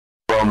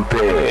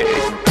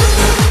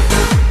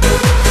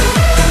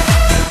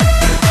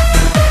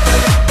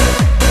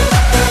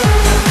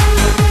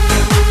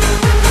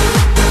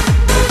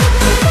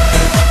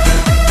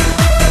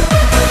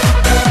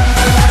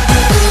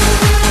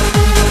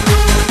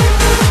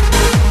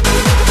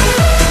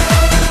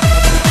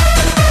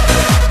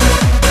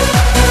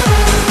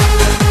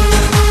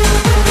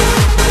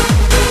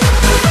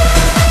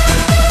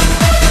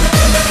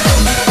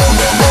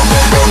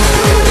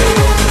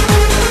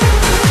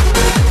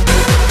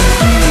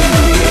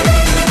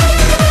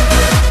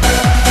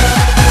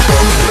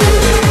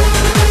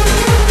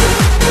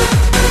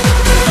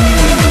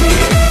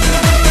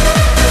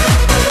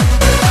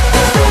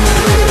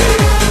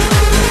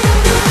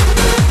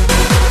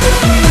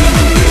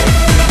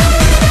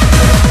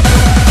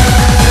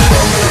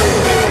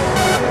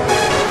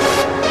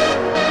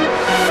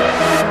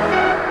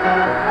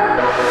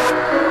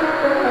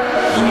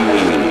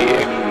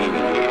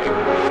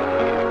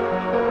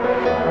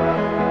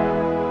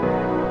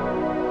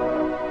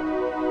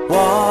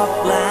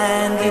Walk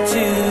blindly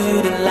to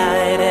the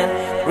light and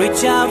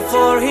reach out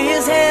for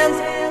his hand.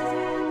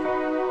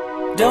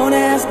 Don't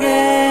ask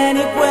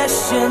any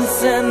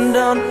questions and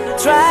don't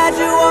try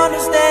to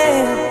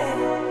understand.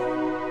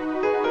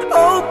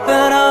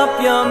 Open up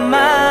your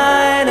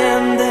mind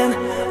and then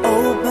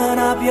open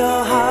up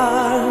your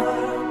heart,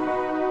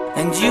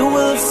 and you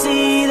will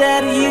see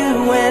that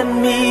you and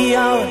me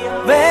are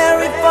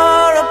very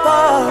far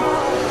apart.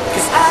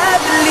 'Cause I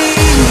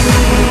believe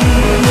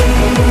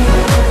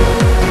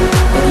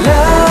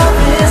love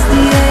is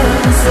the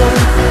answer.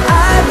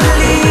 I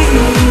believe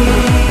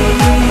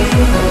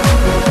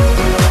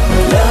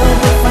love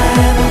will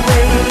find a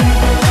way.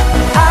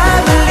 I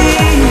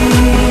believe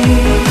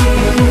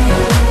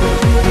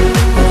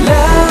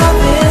love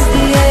is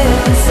the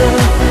answer.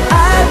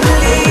 I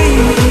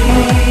believe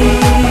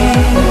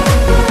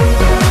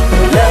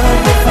love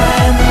will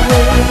find a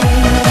way.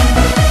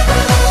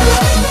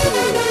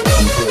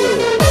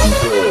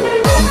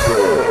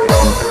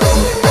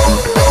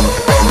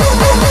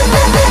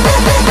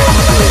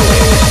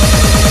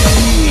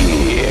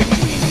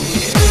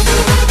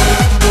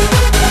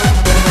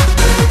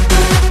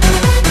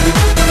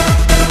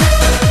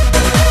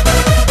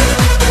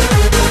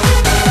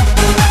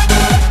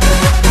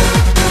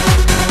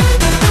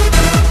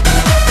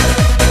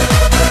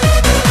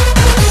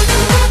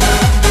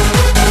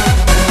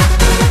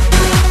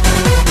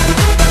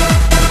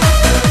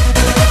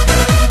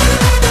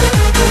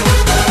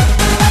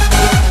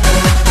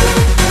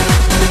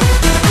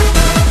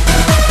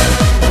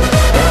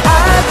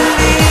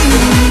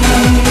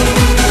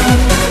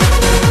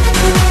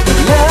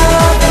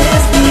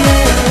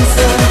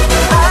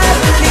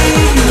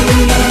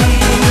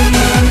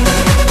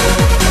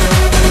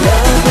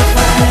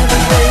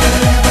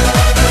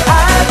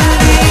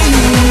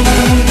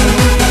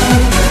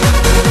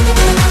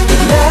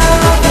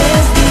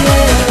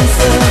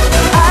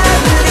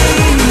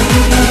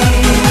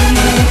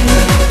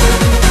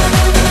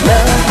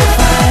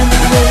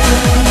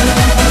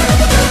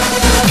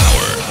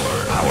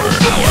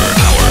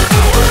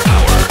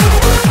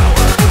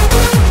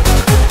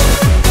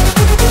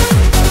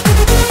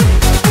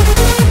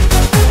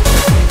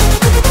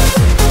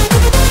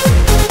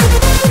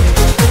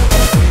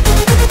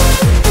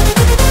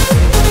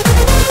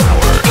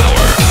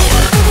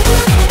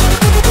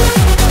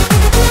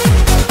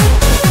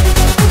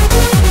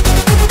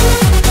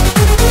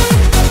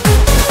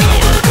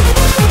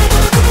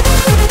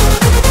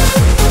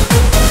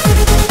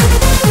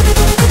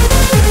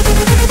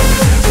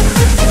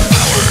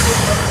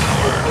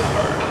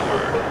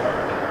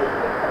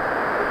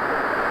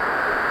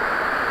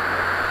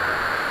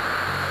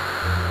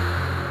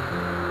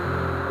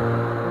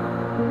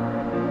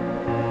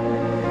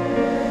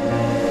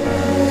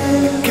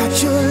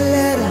 Your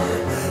letter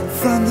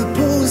from the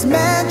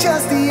postman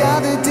just the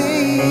other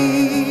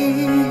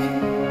day,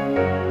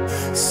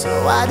 so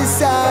I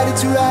decided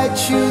to write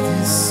you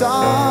this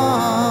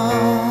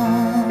song,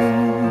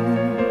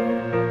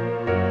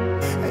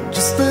 and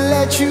just to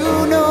let you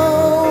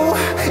know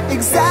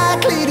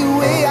exactly the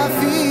way I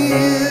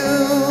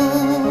feel,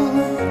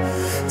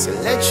 to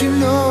let you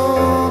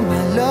know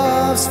my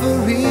love's for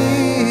real.